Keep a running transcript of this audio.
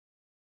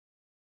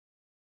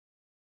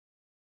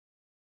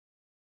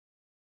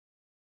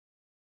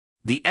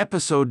The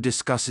episode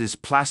discusses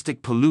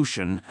plastic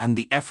pollution and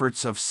the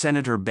efforts of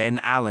Senator Ben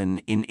Allen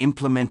in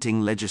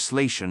implementing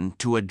legislation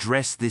to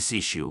address this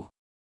issue.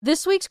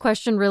 This week's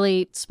question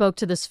really spoke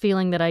to this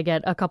feeling that I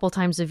get a couple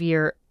times a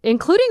year,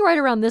 including right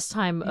around this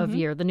time of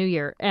year, the new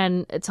year.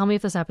 And tell me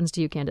if this happens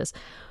to you, Candace.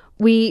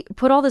 We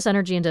put all this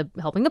energy into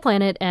helping the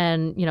planet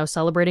and,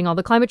 celebrating all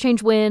the climate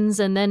change wins.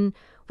 And then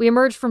we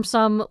emerge from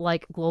some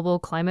global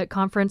climate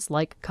conference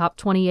like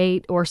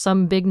COP28 or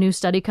some big new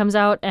study comes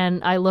out.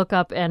 And I look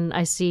up and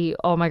I see,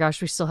 oh my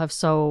gosh, we still have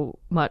so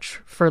much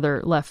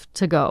further left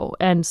to go.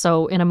 And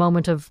so in a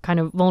moment of kind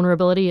of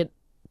vulnerability, it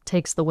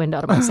takes the wind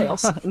out of my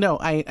sails. No,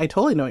 I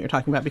totally know what you're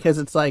talking about, because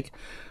it's like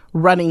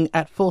running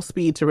at full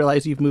speed to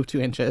realize you've moved 2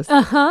 inches.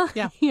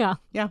 Yeah.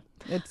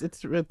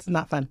 It's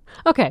not fun.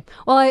 Okay.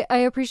 Well, I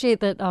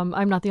appreciate that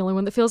I'm not the only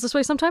one that feels this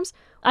way sometimes.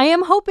 I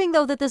am hoping,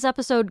 though, that this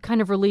episode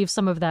kind of relieves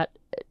some of that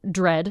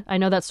dread. I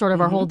know that's sort of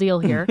our whole deal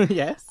here.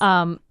 Yes.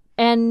 And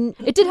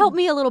it did help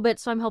me a little bit,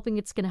 so I'm hoping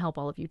it's going to help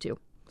all of you, too.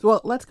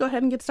 Well, let's go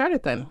ahead and get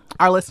started then.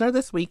 Our listener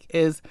this week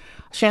is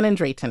Shannon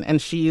Drayton, and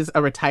she's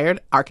a retired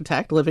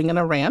architect living in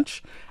a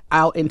ranch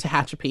out in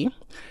Tehachapi.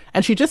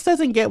 And she just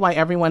doesn't get why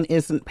everyone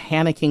isn't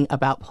panicking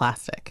about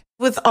plastic.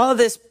 With all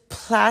this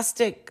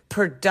plastic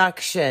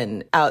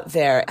production out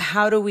there,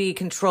 how do we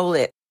control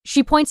it?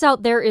 She points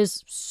out there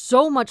is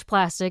so much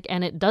plastic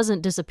and it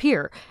doesn't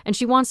disappear. And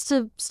she wants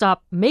to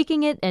stop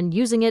making it and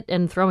using it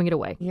and throwing it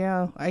away.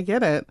 Yeah, I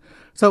get it.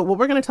 So what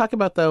we're going to talk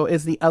about, though,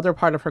 is the other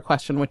part of her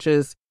question, which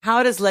is,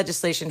 how does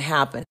legislation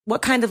happen?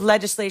 What kind of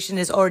legislation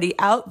is already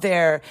out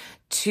there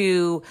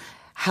to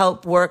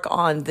help work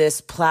on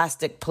this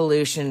plastic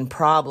pollution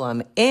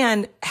problem?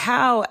 And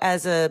how,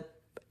 as a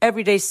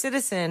everyday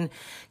citizen,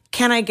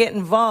 can I get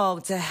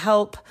involved to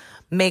help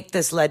make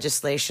this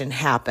legislation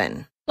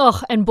happen?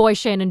 Oh, and boy,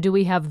 Shannon, do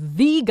we have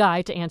the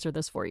guy to answer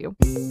this for you.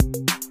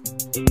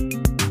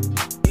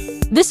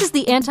 This is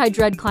the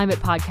Anti-Dread Climate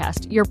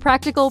Podcast, your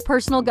practical,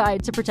 personal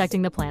guide to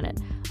protecting the planet.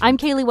 I'm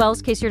Kaylee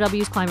Wells,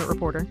 KCRW's climate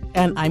reporter.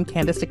 And I'm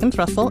Candace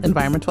Dickens-Russell,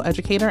 environmental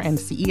educator and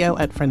CEO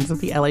at Friends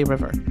of the LA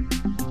River.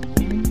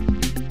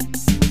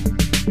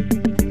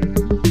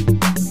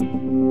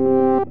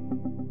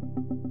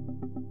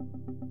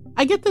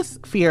 I get this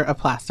fear of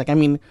plastic. I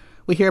mean,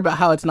 we hear about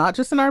how it's not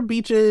just in our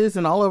beaches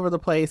and all over the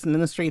place and in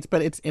the streets,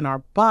 but it's in our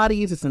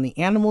bodies, it's in the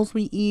animals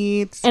we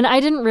eat. And I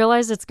didn't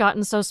realize it's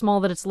gotten so small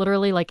that it's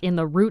literally in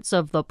the roots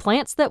of the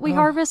plants that we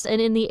harvest and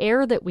in the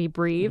air that we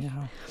breathe,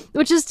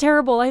 which is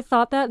terrible. I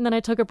thought that, and then I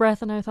took a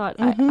breath and I thought,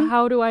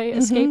 how do I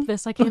escape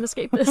this? I can't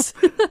escape this.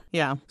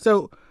 Yeah.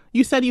 So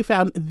you said you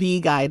found the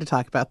guy to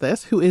talk about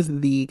this. Who is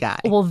the guy?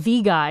 Well,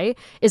 the guy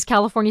is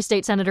California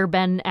State Senator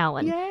Ben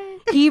Allen. Yay.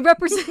 He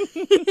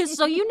represents,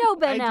 so you know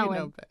Ben Allen. I do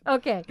know Ben.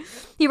 Okay.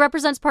 He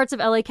represents parts of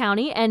LA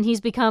County, and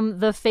he's become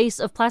the face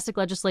of plastic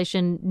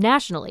legislation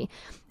nationally.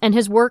 And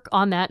his work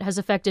on that has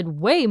affected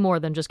way more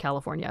than just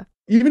California.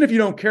 Even if you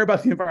don't care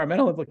about the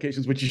environmental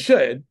implications, which you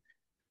should,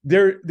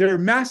 there are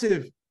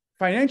massive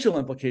financial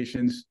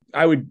implications.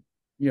 I would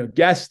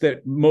guess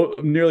that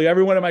nearly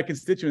every one of my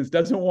constituents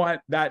doesn't want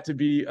that to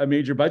be a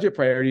major budget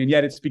priority, and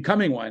yet it's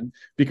becoming one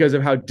because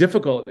of how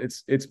difficult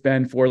it's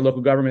been for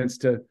local governments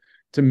to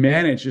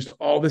manage just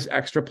all this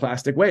extra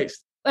plastic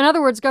waste. In other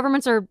words,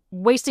 governments are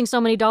wasting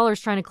so many dollars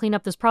trying to clean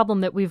up this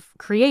problem that we've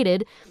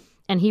created,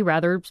 and he'd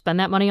rather spend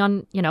that money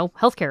on,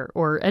 healthcare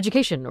or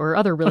education or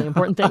other really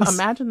important things.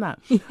 Imagine that.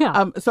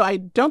 Yeah. So I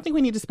don't think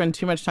we need to spend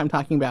too much time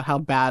talking about how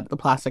bad the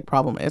plastic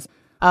problem is.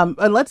 And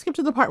let's skip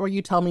to the part where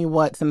you tell me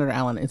what Senator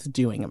Allen is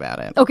doing about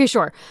it. Okay,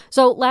 sure.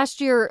 So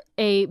last year,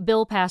 a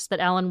bill passed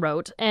that Allen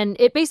wrote, and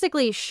it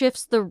basically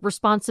shifts the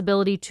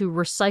responsibility to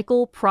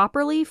recycle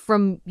properly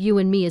from you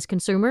and me as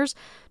consumers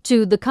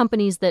to the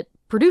companies that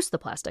produce the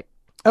plastic.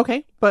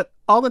 Okay, but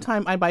all the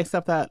time I buy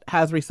stuff that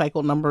has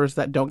recycled numbers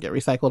that don't get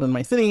recycled in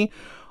my city,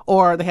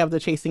 or they have the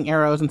chasing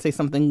arrows and say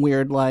something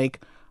weird like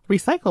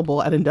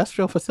recyclable at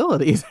industrial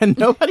facilities, and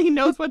nobody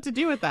knows what to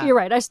do with that. You're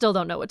right. I still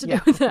don't know what to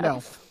do with that.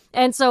 No.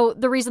 And so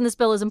the reason this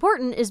bill is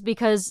important is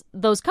because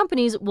those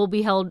companies will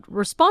be held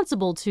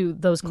responsible to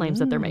those claims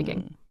that they're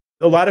making.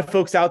 A lot of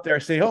folks out there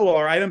say, oh, well,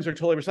 our items are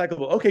totally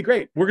recyclable. Okay,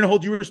 great. We're going to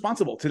hold you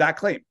responsible to that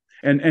claim.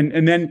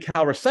 And then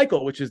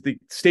CalRecycle, which is the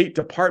state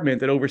department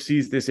that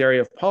oversees this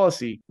area of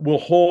policy, will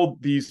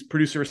hold these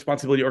producer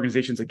responsibility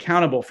organizations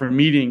accountable for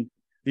meeting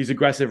these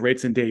aggressive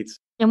rates and dates.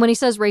 And when he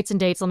says rates and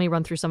dates, let me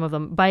run through some of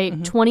them. By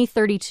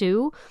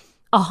 2032,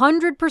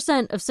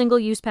 100% of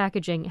single-use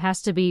packaging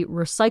has to be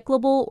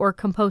recyclable or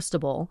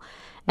compostable,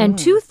 and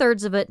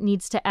 2/3 of it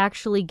needs to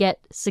actually get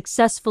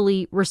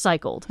successfully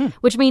recycled,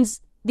 which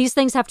means these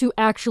things have to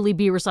actually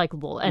be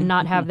recyclable and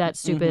not have that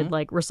stupid,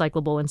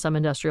 recyclable in some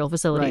industrial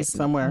facilities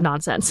somewhere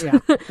nonsense. Yeah.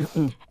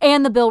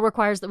 And the bill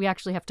requires that we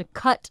actually have to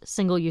cut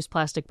single-use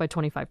plastic by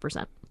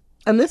 25%.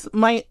 And this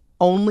might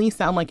only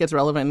sound like it's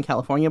relevant in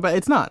California, but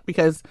it's not,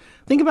 because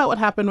think about what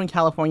happened when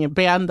California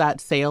banned that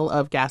sale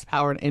of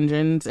gas-powered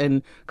engines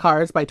and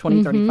cars by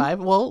 2035.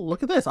 Well,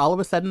 look at this. All of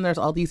a sudden, there's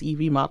all these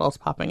EV models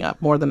popping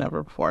up more than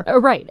ever before.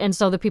 Right. And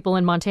so the people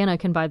in Montana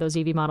can buy those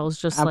EV models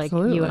just like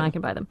you and I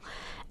can buy them.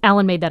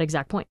 Allen made that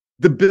exact point.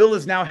 the bill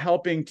is now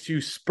helping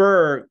to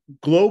spur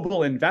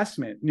global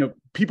investment.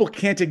 People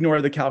can't ignore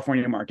the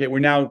California market. We're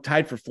now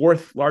tied for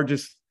fourth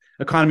largest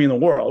economy in the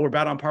world. We're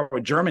about on par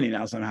with Germany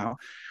now somehow.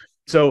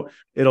 So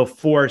it'll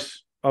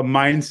force a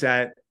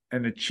mindset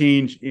and a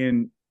change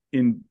in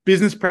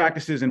business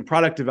practices and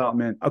product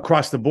development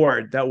across the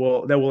board that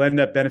will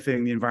end up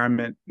benefiting the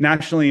environment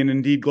nationally and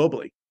indeed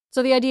globally.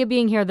 So the idea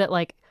being here that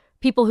like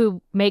people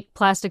who make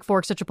plastic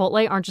forks at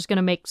Chipotle aren't just going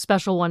to make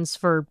special ones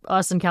for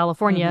us in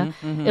California.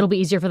 It'll be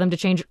easier for them to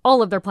change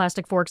all of their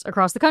plastic forks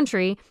across the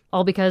country,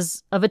 all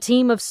because of a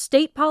team of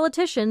state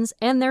politicians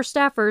and their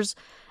staffers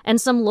and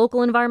some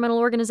local environmental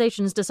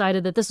organizations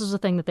decided that this was a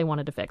thing that they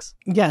wanted to fix.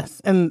 Yes,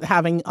 and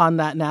having on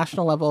that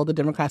national level, the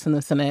Democrats in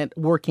the Senate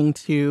working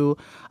to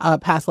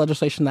pass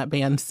legislation that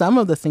bans some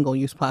of the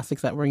single-use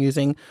plastics that we're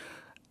using,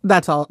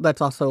 that's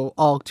also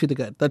all to the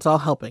good. That's all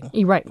helping.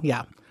 You're right.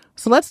 Yeah.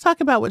 So let's talk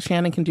about what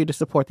Shannon can do to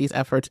support these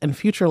efforts and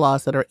future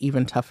laws that are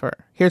even tougher.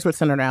 Here's what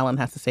Senator Allen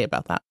has to say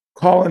about that.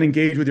 Call and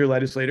engage with your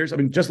legislators. I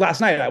mean, just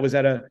last night I was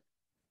at a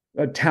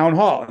town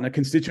hall, and a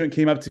constituent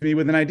came up to me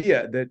with an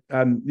idea that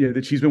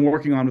that she's been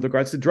working on with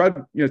regards to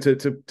drug, to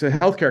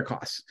healthcare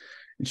costs.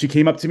 And she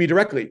came up to me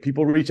directly.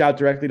 People reach out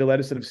directly to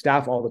legislative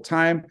staff all the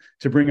time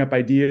to bring up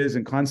ideas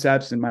and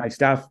concepts. And my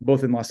staff,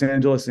 both in Los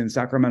Angeles and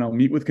Sacramento,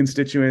 meet with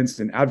constituents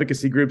and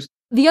advocacy groups.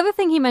 The other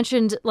thing he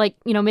mentioned, like,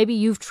 maybe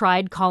you've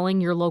tried calling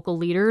your local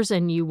leaders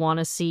and you want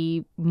to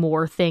see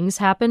more things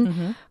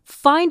happen.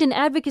 Find an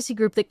advocacy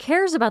group that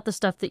cares about the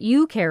stuff that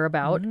you care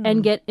about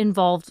and get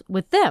involved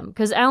with them.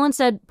 Because Allen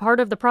said part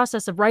of the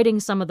process of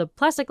writing some of the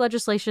plastic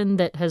legislation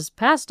that has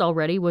passed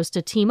already was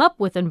to team up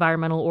with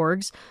environmental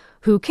orgs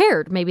who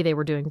cared. Maybe they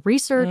were doing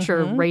research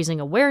or raising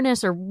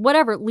awareness or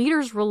whatever.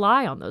 Leaders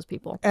rely on those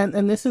people.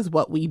 And this is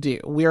what we do.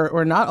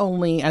 We're not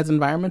only as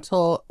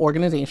environmental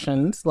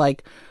organizations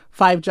like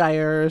Five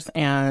Gyres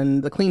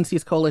and the Clean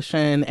Seas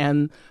Coalition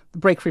and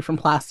Break Free from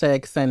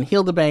Plastics and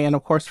Heal the Bay and,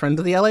 of course, Friends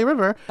of the LA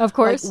River. Of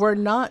course. We're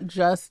not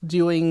just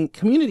doing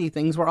community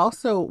things. We're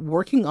also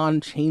working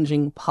on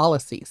changing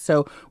policy.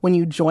 So when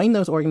you join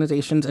those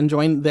organizations and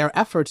join their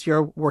efforts,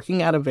 you're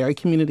working at a very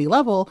community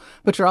level,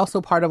 but you're also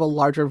part of a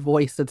larger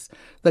voice. It's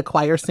the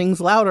choir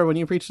sings louder when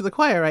you preach to the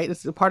choir, right?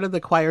 It's part of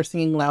the choir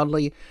singing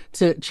loudly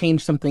to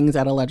change some things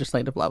at a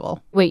legislative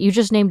level. Wait, you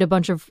just named a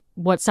bunch of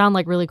what sound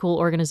like really cool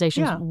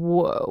organizations. Yeah.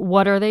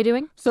 What are they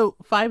doing? So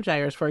Five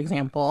Gyres, for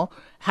example,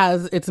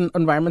 it's an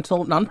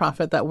environmental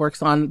nonprofit that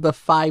works on the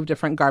 5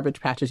 different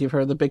garbage patches. You've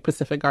heard of the Big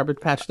Pacific Garbage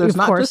Patch. There's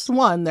not just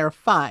one, there are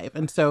 5.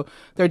 And so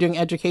they're doing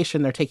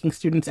education. They're taking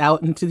students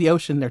out into the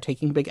ocean. They're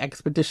taking big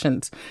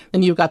expeditions.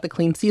 Then you've got the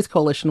Clean Seas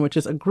Coalition, which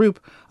is a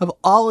group of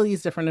all of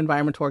these different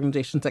environmental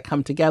organizations that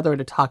come together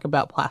to talk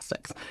about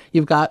plastics.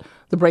 You've got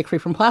the Break Free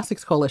from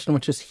Plastics Coalition,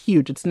 which is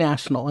huge. It's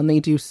national, and they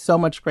do so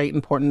much great,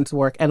 important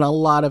work, and a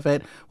lot of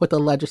it with a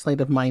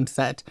legislative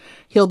mindset.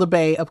 Heal the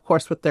Bay, of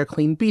course, with their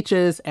clean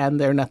beaches and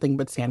their nothing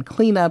but sand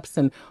cleanups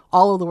and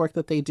all of the work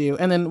that they do.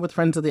 And then with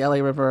Friends of the LA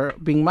River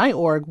being my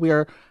org,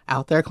 we're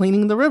out there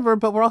cleaning the river,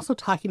 but we're also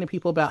talking to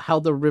people about how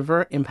the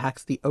river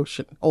impacts the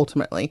ocean,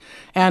 ultimately,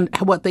 and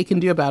what they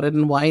can do about it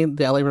and why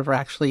the LA River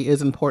actually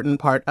is an important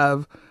part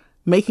of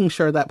making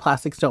sure that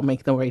plastics don't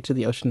make their way to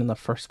the ocean in the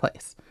first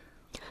place.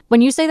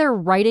 When you say they're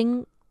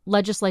writing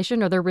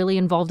legislation or they're really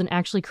involved in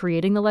actually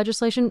creating the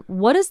legislation,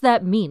 what does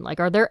that mean? Like,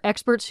 are there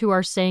experts who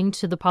are saying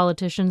to the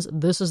politicians,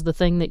 this is the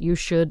thing that you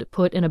should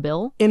put in a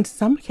bill? In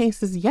some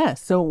cases, yes.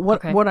 So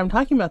what I'm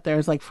talking about there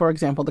is, like, for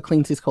example, the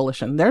Clean Seas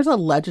Coalition. There's a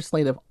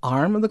legislative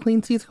arm of the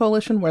Clean Seas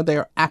Coalition where they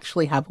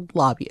actually have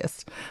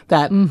lobbyists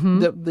that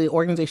the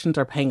organizations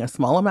are paying a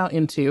small amount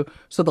into,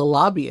 so the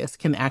lobbyists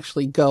can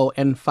actually go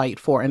and fight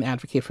for and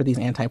advocate for these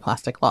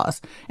anti-plastic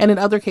laws. And in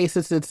other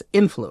cases, it's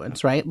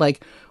influence, right?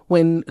 Like,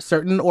 when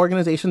certain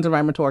organizations,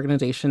 environmental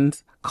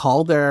organizations,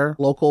 call their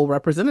local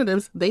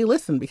representatives, they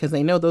listen because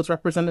they know those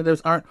representatives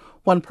aren't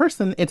one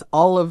person. It's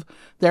all of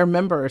their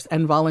members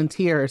and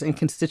volunteers and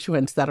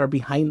constituents that are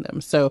behind them.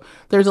 So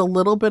there's a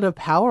little bit of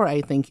power, I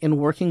think, in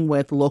working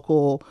with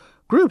local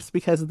groups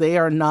because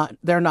they're not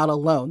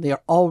alone. They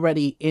are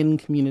already in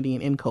community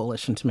and in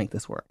coalition to make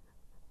this work.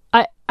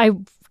 I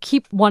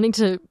keep wanting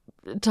to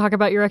talk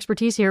about your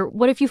expertise here.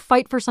 What if you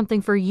fight for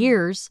something for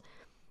years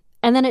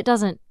and then it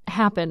doesn't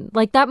happen?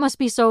 Like, that must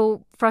be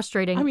so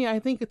frustrating. I mean, I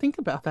think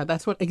about that.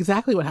 That's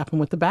exactly what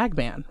happened with the bag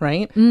ban,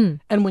 right? And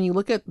when you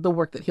look at the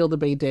work that Heal the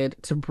Bay did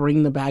to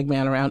bring the bag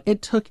ban around,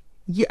 it took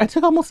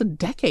almost a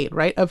decade,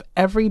 right, of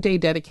everyday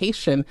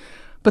dedication,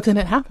 but then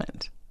it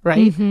happened,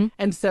 right?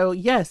 And so,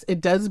 yes,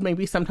 it does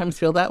maybe sometimes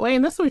feel that way.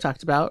 And that's what we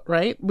talked about,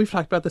 right? We've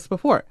talked about this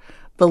before.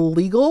 The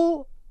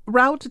legal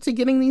route to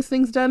getting these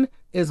things done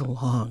is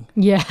long.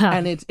 Yeah.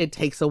 And it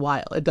takes a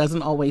while. It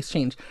doesn't always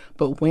change.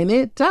 But when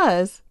it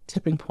does,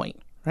 tipping point,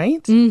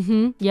 right?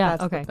 Yeah,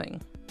 That's okay. the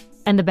thing.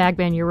 And the bag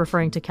ban, you're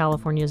referring to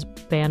California's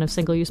ban of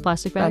single-use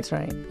plastic bags?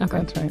 That's right. Okay.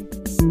 That's right.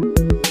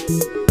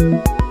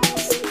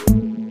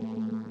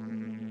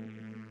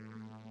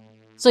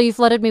 So you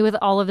flooded me with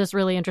all of this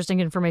really interesting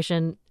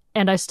information.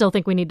 And I still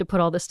think we need to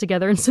put all this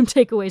together in some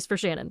takeaways for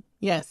Shannon.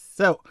 Yes.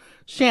 So,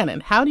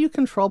 Shannon, how do you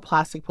control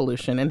plastic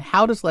pollution, and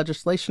how does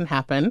legislation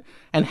happen,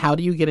 and how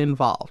do you get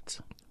involved?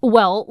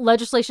 Well,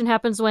 legislation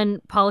happens when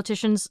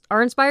politicians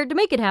are inspired to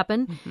make it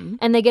happen,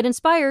 and they get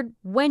inspired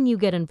when you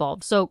get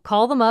involved. So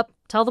call them up,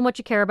 tell them what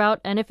you care about,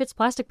 and if it's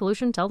plastic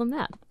pollution, tell them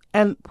that.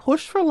 And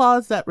push for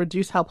laws that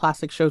reduce how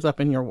plastic shows up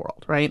in your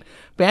world, right?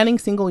 Banning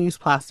single-use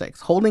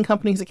plastics, holding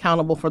companies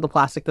accountable for the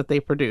plastic that they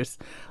produce.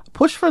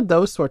 Push for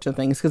those sorts of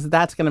things, because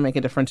that's going to make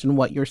a difference in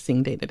what you're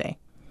seeing day to day.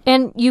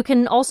 And you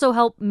can also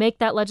help make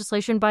that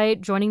legislation by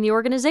joining the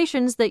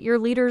organizations that your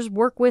leaders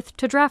work with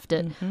to draft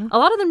it. A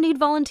lot of them need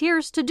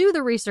volunteers to do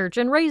the research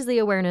and raise the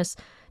awareness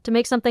to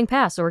make something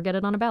pass or get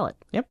it on a ballot.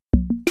 Yep.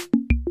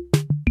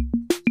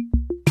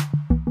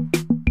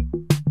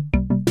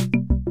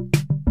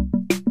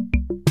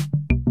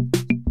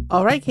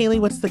 All right, Kaylee,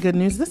 what's the good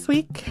news this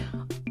week?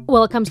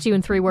 Well, it comes to you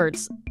in 3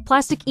 words.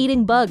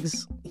 Plastic-eating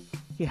bugs.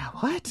 Yeah,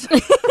 what?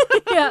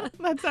 Yeah.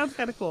 That sounds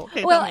kind of cool.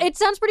 Okay, well, it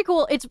sounds pretty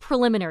cool. It's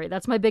preliminary.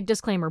 That's my big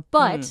disclaimer.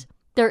 But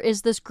there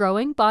is this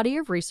growing body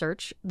of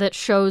research that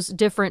shows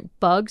different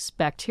bugs,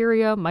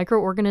 bacteria,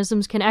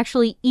 microorganisms can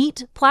actually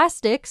eat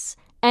plastics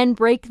and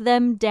break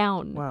them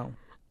down. Wow.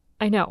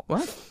 I know.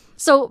 What?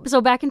 So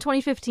back in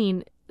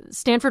 2015,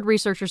 Stanford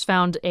researchers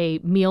found a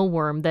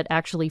mealworm that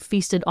actually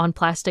feasted on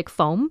plastic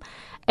foam.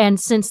 And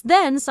since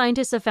then,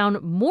 scientists have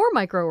found more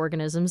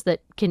microorganisms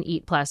that can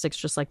eat plastics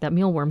just like that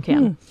mealworm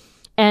can.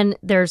 And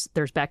there's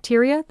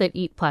bacteria that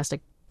eat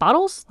plastic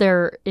bottles.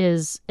 There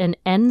is an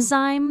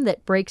enzyme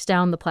that breaks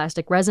down the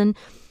plastic resin.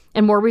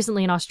 And more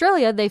recently in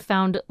Australia, they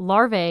found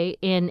larvae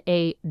in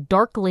a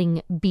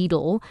darkling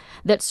beetle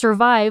that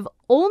survive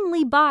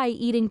only by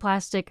eating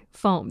plastic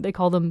foam. They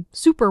call them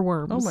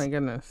superworms. Oh, my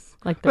goodness.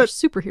 Like they're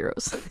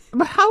superheroes.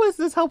 But how is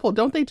this helpful?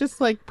 Don't they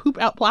just, poop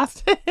out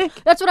plastic?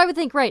 That's what I would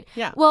think, right?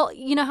 Yeah. Well,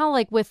 you know how,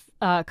 with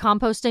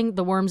composting,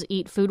 the worms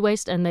eat food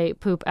waste and they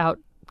poop out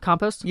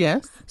compost?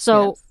 Yes.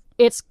 So... Yes.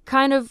 It's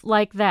kind of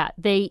like that.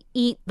 They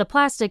eat the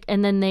plastic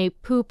and then they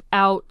poop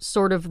out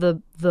sort of the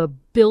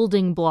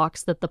building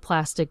blocks that the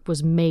plastic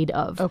was made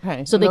of.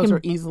 Okay. So and they those can are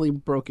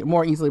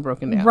more easily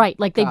broken down. Right.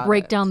 Like they Got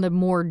break it. down the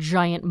more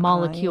giant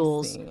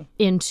molecules see.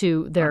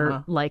 into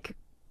their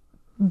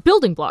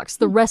building blocks,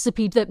 the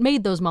recipe that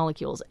made those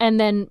molecules. And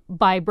then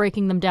by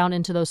breaking them down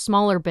into those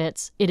smaller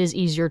bits, it is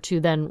easier to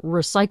then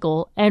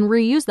recycle and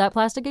reuse that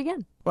plastic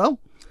again. Well,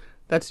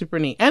 that's super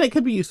neat. And it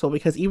could be useful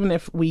because even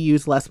if we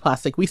use less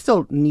plastic, we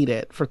still need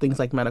it for things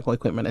like medical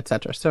equipment,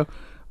 etc. So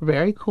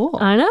very cool.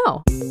 I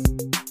know.